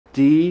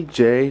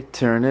DJ,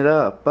 turn it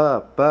up,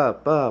 up,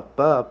 up, up,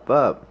 up,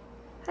 up.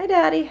 Hi,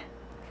 Daddy.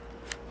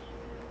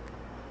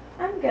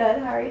 I'm good.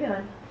 How are you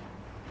doing?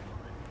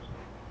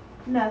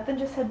 Nothing.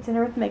 Just had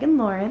dinner with Megan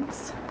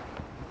Lawrence.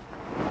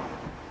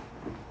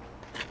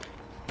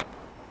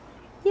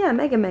 Yeah,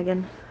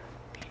 Megan.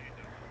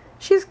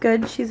 She's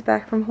good. She's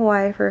back from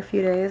Hawaii for a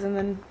few days, and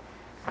then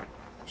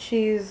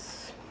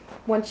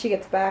once she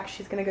gets back,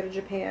 she's gonna go to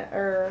Japan,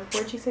 or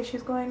where'd she say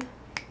she's going?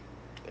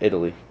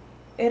 Italy.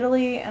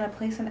 Italy and a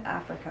place in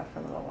Africa for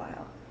a little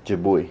while.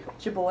 Jaboy.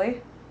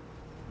 Jaboy?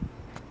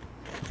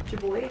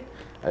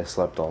 I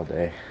slept all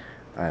day.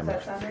 I am a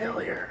Does that sound right?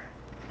 failure.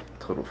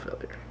 Total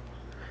failure.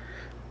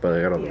 But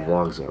I got all the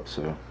vlogs up,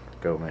 so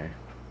go me.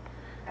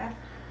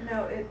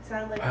 No, it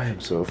sounded like... I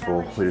am so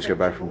full. We just got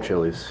back from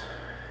Chili's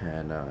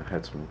and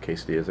had some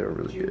quesadillas that were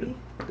really good.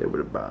 They were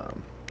the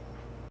bomb.